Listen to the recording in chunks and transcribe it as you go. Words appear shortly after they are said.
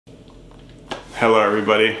Hello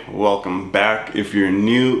everybody, welcome back. If you're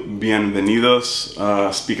new,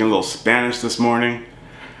 bienvenidos. Speaking a little Spanish this morning.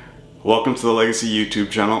 Welcome to the Legacy YouTube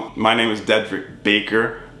channel. My name is Deadrick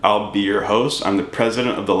Baker. I'll be your host. I'm the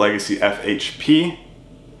president of the Legacy FHP,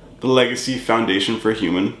 the Legacy Foundation for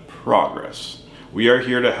Human Progress. We are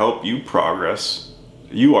here to help you progress.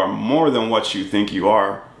 You are more than what you think you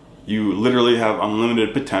are. You literally have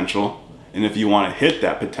unlimited potential, and if you want to hit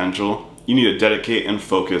that potential, you need to dedicate and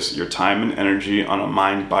focus your time and energy on a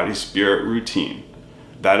mind, body, spirit routine.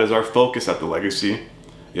 That is our focus at the Legacy.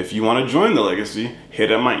 If you want to join the Legacy,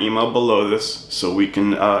 hit up my email below this so we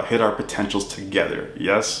can hit our potentials together,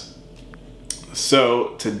 yes?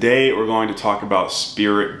 So today we're going to talk about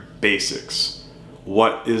spirit basics.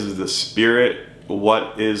 What is the spirit?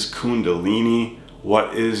 What is Kundalini?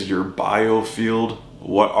 What is your biofield?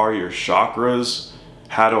 What are your chakras?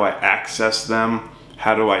 How do I access them?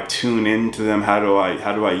 How do I tune into them? How do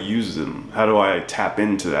I use them? How do I tap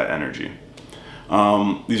into that energy?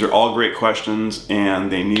 These are all great questions,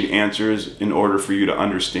 and they need answers in order for you to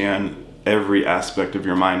understand every aspect of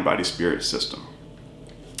your mind, body, spirit system.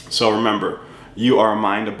 So remember, you are a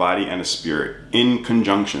mind, a body, and a spirit in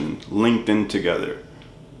conjunction, linked in together.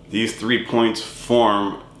 These 3 points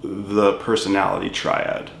form the personality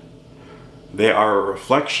triad. They are a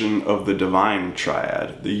reflection of the divine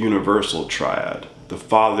triad, the universal triad, the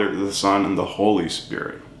Father, the Son, and the Holy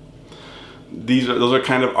Spirit. Those are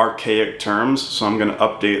kind of archaic terms, so I'm going to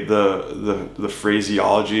update the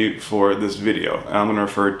phraseology for this video. And I'm going to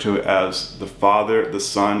refer to it as the Father, the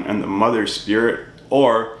Son, and the Mother Spirit,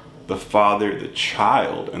 or the Father, the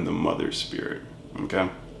Child, and the Mother Spirit. Okay?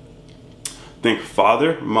 Think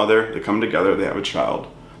Father, Mother, they come together, they have a child.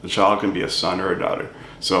 The child can be a son or a daughter.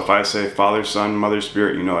 So if I say Father, Son, Mother,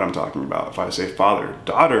 Spirit, you know what I'm talking about. If I say Father,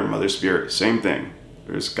 Daughter, Mother, Spirit, same thing.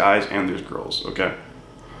 There's guys and there's girls, okay?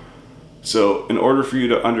 So in order for you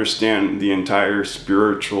to understand the entire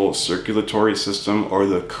spiritual circulatory system, or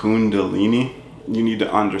the Kundalini, you need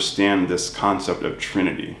to understand this concept of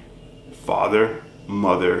Trinity. Father,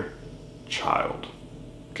 Mother, Child,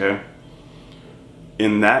 okay?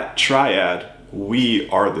 In that triad, we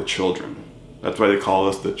are the children. That's why they call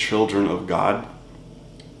us the children of God.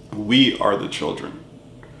 We are the children.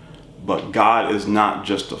 But God is not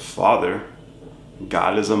just a father.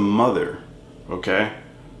 God is a mother, okay?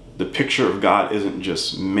 The picture of God isn't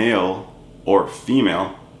just male or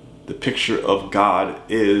female. The picture of God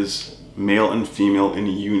is male and female in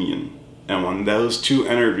union. And when those two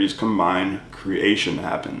energies combine, creation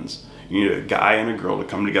happens. You need a guy and a girl to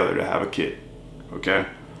come together to have a kid, okay?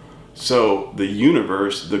 So the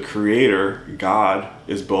universe, the creator, God,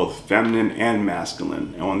 is both feminine and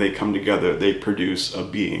masculine. And when they come together, they produce a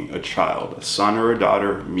being, a child, a son or a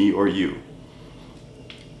daughter, me or you.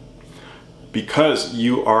 Because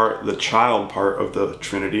you are the child part of the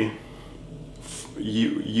Trinity,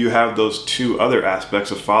 you have those two other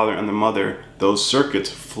aspects of Father and the Mother, those circuits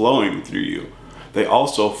flowing through you. They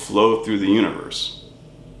also flow through the universe.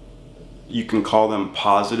 You can call them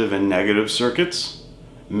positive and negative circuits,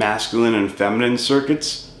 masculine and feminine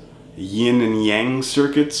circuits, yin and yang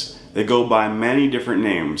circuits. They go by many different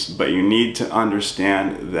names, but you need to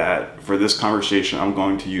understand that for this conversation, I'm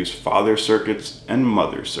going to use father circuits and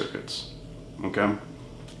mother circuits. Okay?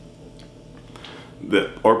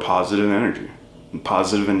 Or positive energy,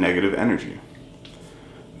 positive and negative energy.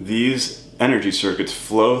 These energy circuits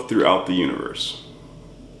flow throughout the universe.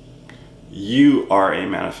 You are a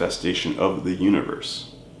manifestation of the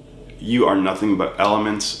universe. You are nothing but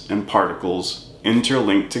elements and particles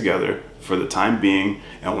interlinked together for the time being,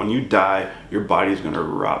 and when you die, your body is going to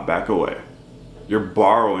rot back away. You're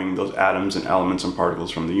borrowing those atoms and elements and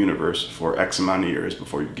particles from the universe for X amount of years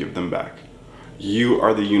before you give them back. You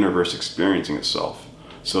are the universe experiencing itself.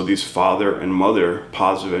 So these father and mother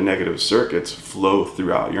positive and negative circuits flow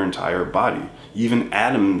throughout your entire body. Even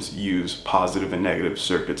atoms use positive and negative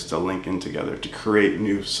circuits to link in together to create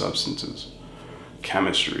new substances.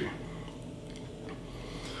 Chemistry.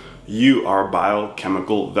 You are a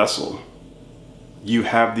biochemical vessel. You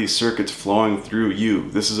have these circuits flowing through you.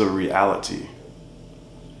 This is a reality.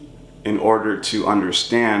 In order to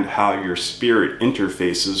understand how your spirit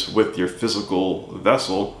interfaces with your physical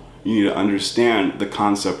vessel, you need to understand the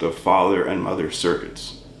concept of father and mother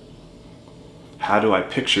circuits. How do I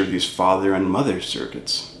picture these father and mother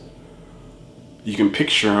circuits? You can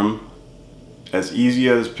picture them as easy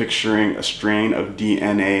as picturing a strain of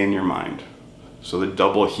DNA in your mind. So the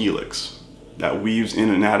double helix that weaves in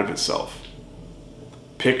and out of itself.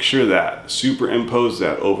 Picture that, superimpose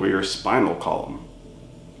that over your spinal column.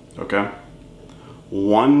 Okay?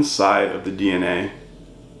 One side of the DNA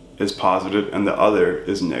is positive and the other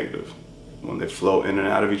is negative. when they flow in and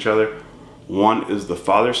out of each other. One is the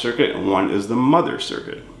father circuit and one is the mother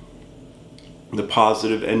circuit. The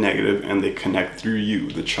positive and negative, and they connect through you,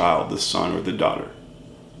 the child, the son, or the daughter.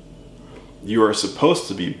 You are supposed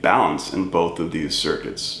to be balanced in both of these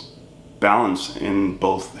circuits. Balance in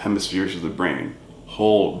both hemispheres of the brain.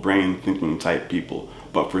 Whole brain thinking type people.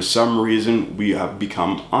 But for some reason, we have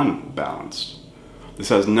become unbalanced. This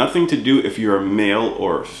has nothing to do if you're a male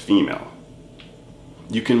or a female.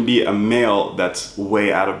 You can be a male that's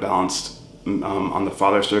way out of balance on the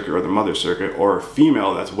father circuit or the mother circuit, or a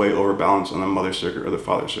female that's way overbalanced on the mother circuit or the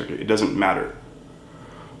father circuit. It doesn't matter.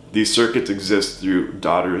 These circuits exist through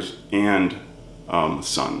daughters and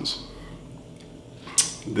sons.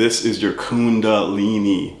 This is your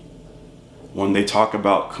Kundalini. When they talk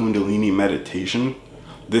about Kundalini meditation,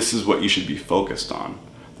 this is what you should be focused on.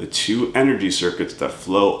 The two energy circuits that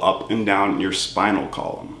flow up and down your spinal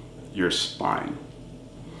column, your spine.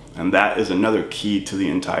 And that is another key to the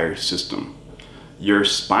entire system. Your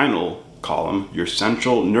spinal column, your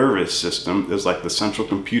central nervous system, is like the central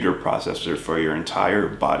computer processor for your entire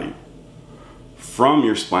body. From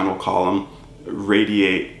your spinal column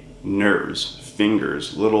radiate nerves,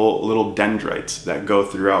 fingers, little dendrites that go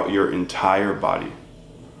throughout your entire body.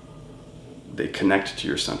 They connect to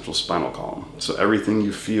your central spinal column. So everything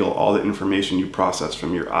you feel, all the information you process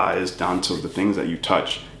from your eyes down to the things that you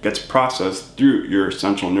touch, gets processed through your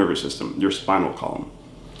central nervous system, your spinal column.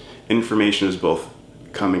 Information is both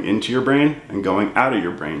coming into your brain and going out of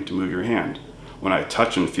your brain to move your hand. When I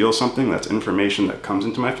touch and feel something, that's information that comes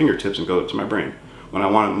into my fingertips and goes up to my brain. When I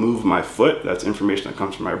want to move my foot, that's information that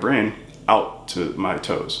comes from my brain out to my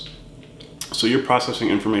toes. So you're processing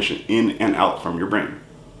information in and out from your brain.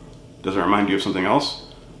 Does it remind you of something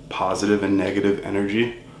else? Positive and negative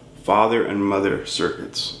energy, father and mother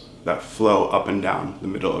circuits that flow up and down the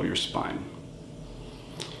middle of your spine.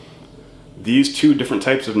 These two different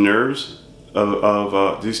types of nerves,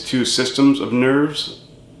 these two systems of nerves,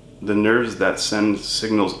 the nerves that send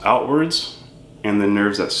signals outwards and the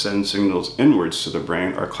nerves that send signals inwards to the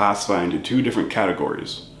brain, are classified into two different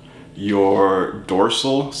categories. Your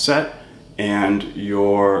dorsal set and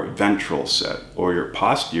your ventral set, or your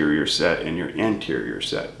posterior set and your anterior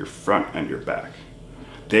set, your front and your back.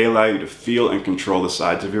 They allow you to feel and control the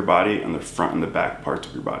sides of your body and the front and the back parts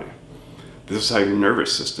of your body. This is how your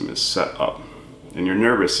nervous system is set up. And your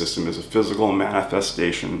nervous system is a physical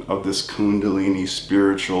manifestation of this Kundalini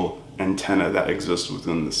spiritual antenna that exists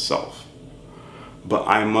within the self. But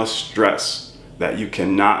I must stress that you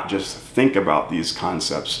cannot just think about these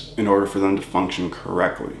concepts in order for them to function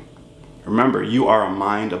correctly. Remember, you are a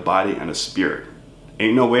mind, a body, and a spirit.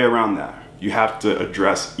 Ain't no way around that. You have to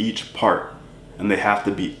address each part, and they have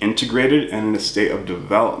to be integrated and in a state of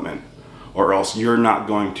development, or else you're not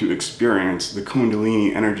going to experience the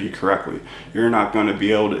Kundalini energy correctly. You're not going to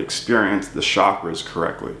be able to experience the chakras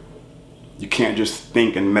correctly. You can't just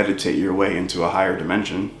think and meditate your way into a higher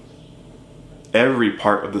dimension. Every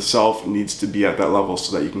part of the self needs to be at that level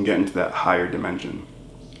so that you can get into that higher dimension.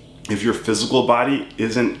 If your physical body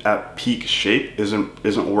isn't at peak shape,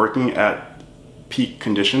 isn't working at peak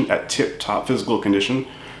condition, at tip-top physical condition,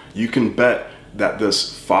 you can bet that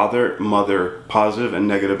this father-mother positive and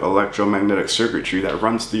negative electromagnetic circuitry that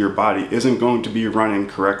runs through your body isn't going to be running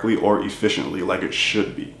correctly or efficiently like it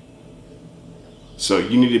should be. So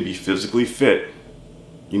you need to be physically fit,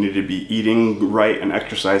 you need to be eating right and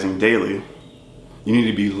exercising daily, you need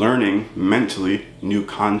to be learning mentally new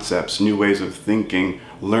concepts, new ways of thinking,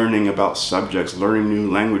 learning about subjects, learning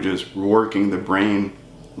new languages, working the brain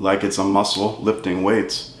like it's a muscle, lifting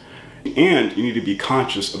weights. And you need to be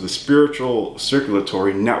conscious of the spiritual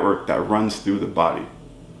circulatory network that runs through the body.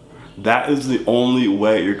 That is the only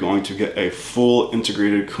way you're going to get a full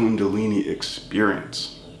integrated Kundalini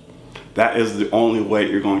experience. That is the only way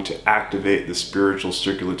you're going to activate the spiritual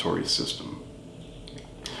circulatory system.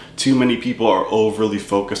 Too many people are overly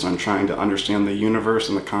focused on trying to understand the universe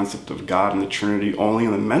and the concept of God and the Trinity only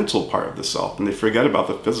in the mental part of the self, and they forget about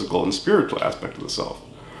the physical and spiritual aspect of the self.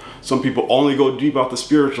 Some people only go deep about the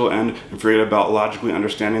spiritual end and forget about logically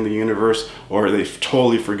understanding the universe, or they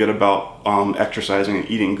totally forget about exercising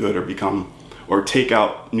and eating good, or take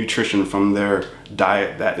out nutrition from their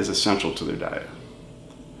diet that is essential to their diet.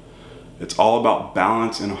 It's all about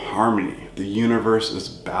balance and harmony. The universe is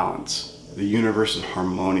balance. The universe is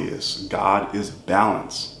harmonious. God is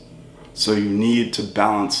balance. So you need to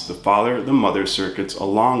balance the father, the mother circuits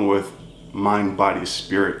along with mind, body,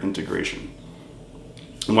 spirit integration.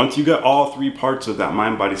 And once you get all three parts of that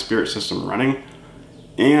mind, body, spirit system running,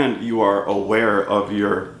 and you are aware of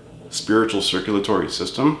your spiritual circulatory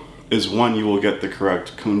system, is when you will get the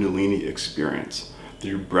correct Kundalini experience.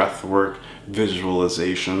 through breath work,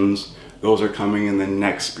 visualizations. Those are coming in the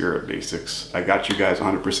next Spirit Basics. I got you guys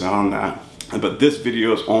 100% on that. But this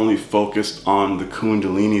video is only focused on the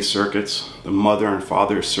Kundalini circuits, the mother and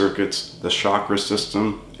father circuits, the chakra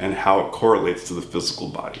system, and how it correlates to the physical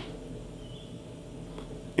body.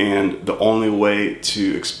 And the only way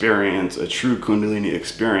to experience a true Kundalini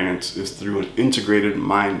experience is through an integrated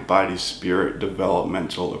mind, body, spirit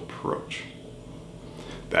developmental approach.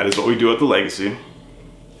 That is what we do at The Legacy.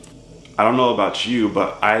 I don't know about you,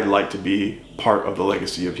 but I'd like to be part of the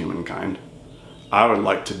legacy of humankind. I would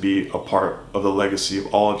like to be a part of the legacy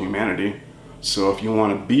of all of humanity. So if you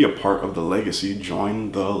want to be a part of the legacy,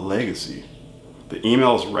 join The Legacy. The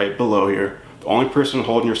email is right below here. The only person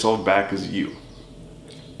holding yourself back is you.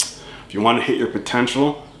 If you want to hit your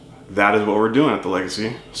potential, that is what we're doing at The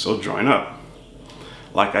Legacy, so join up.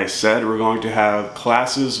 Like I said, we're going to have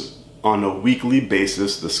classes on a weekly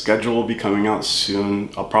basis. The schedule will be coming out soon.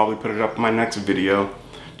 I'll probably put it up in my next video.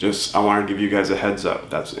 I want to give you guys a heads up.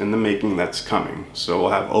 That's in the making, that's coming. So we'll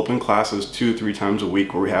have open classes 2-3 times a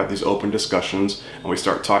week where we have these open discussions and we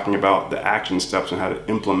start talking about the action steps and how to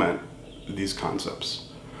implement these concepts.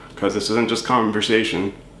 Because this isn't just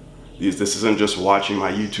conversation. This isn't just watching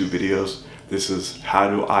my YouTube videos. This is how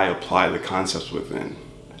do I apply the concepts within?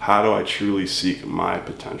 How do I truly seek my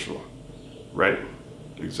potential? Right?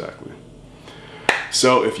 Exactly.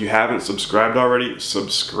 So if you haven't subscribed already,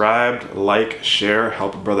 subscribe, like, share,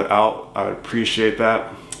 help a brother out. I would appreciate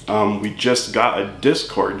that. We just got a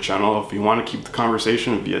Discord channel. If you want to keep the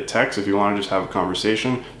conversation via text, if you want to just have a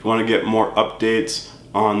conversation, if you want to get more updates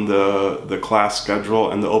on the class schedule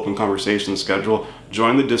and the open conversation schedule,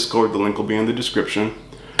 join the Discord. The link will be in the description.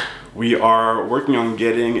 We are working on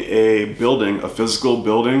getting a building, a physical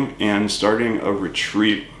building, and starting a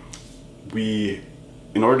retreat.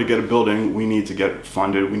 In order to get a building, we need to get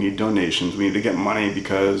funded. We need donations. We need to get money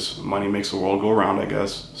because money makes the world go around, I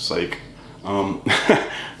guess. Psych.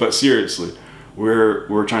 But seriously,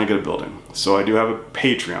 we're trying to get a building. So I do have a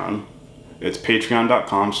Patreon. It's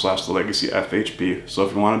patreon.com/TheLegacyFHP. So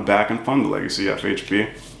if you want to back and fund The Legacy FHP,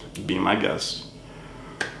 be my guest.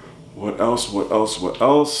 What else?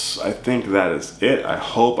 I think that is it. I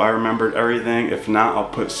hope I remembered everything. If not, I'll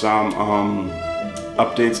put some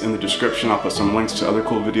updates in the description. I'll put some links to other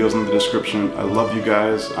cool videos in the description. I love you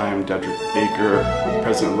guys. I am Deadrick Baker,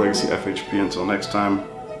 President of Legacy FHP. Until next time,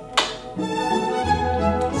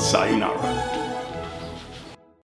 sayonara.